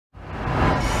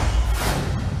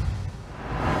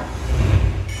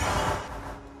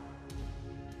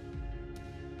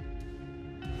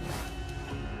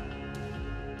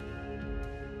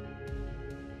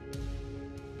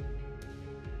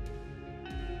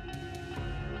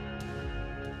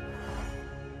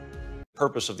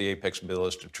purpose of the Apex bill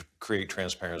is to create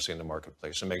transparency in the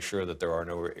marketplace and make sure that there are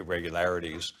no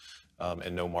irregularities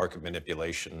and no market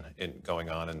manipulation going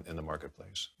on in the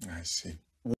marketplace. I see.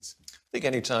 I think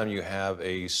anytime you have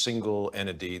a single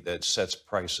entity that sets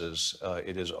prices,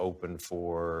 it is open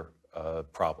for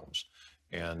problems.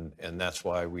 And that's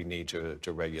why we need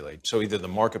to regulate. So either the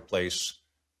marketplace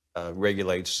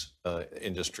regulates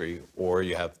industry, or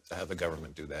you have to have the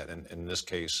government do that. And in this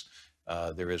case,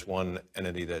 there is one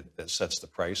entity that sets the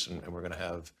price, and we're going to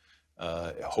have,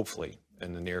 hopefully,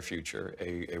 in the near future,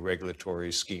 a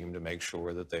regulatory scheme to make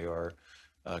sure that they are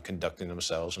conducting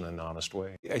themselves in an honest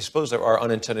way. I suppose there are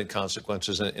unintended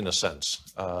consequences in a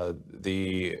sense. Those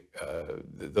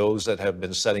that have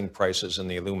been setting prices in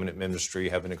the aluminum industry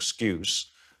have an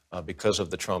excuse because of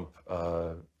the Trump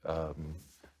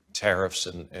tariffs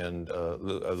and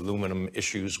aluminum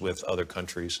issues with other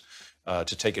countries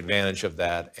to take advantage of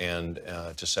that and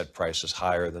to set prices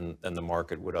higher than the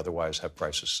market would otherwise have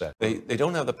prices set. They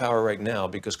don't have the power right now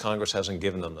because Congress hasn't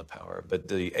given them the power, but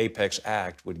the Apex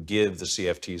Act would give the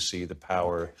CFTC the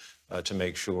power to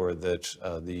make sure that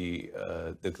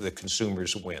the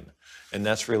consumers win. And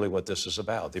that's really what this is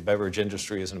about. The beverage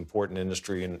industry is an important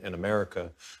industry in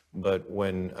America, but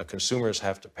when consumers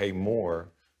have to pay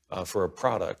more for a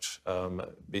product,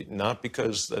 not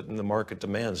because the market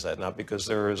demands that, not because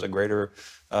there is a greater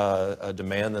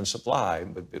demand than supply,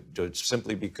 but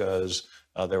simply because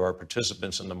there are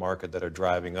participants in the market that are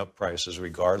driving up prices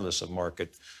regardless of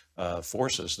market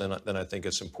forces, then I think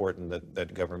it's important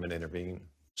that government intervene.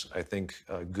 I think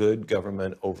good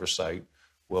government oversight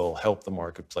will help the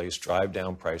marketplace drive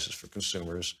down prices for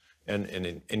consumers and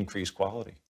increase quality.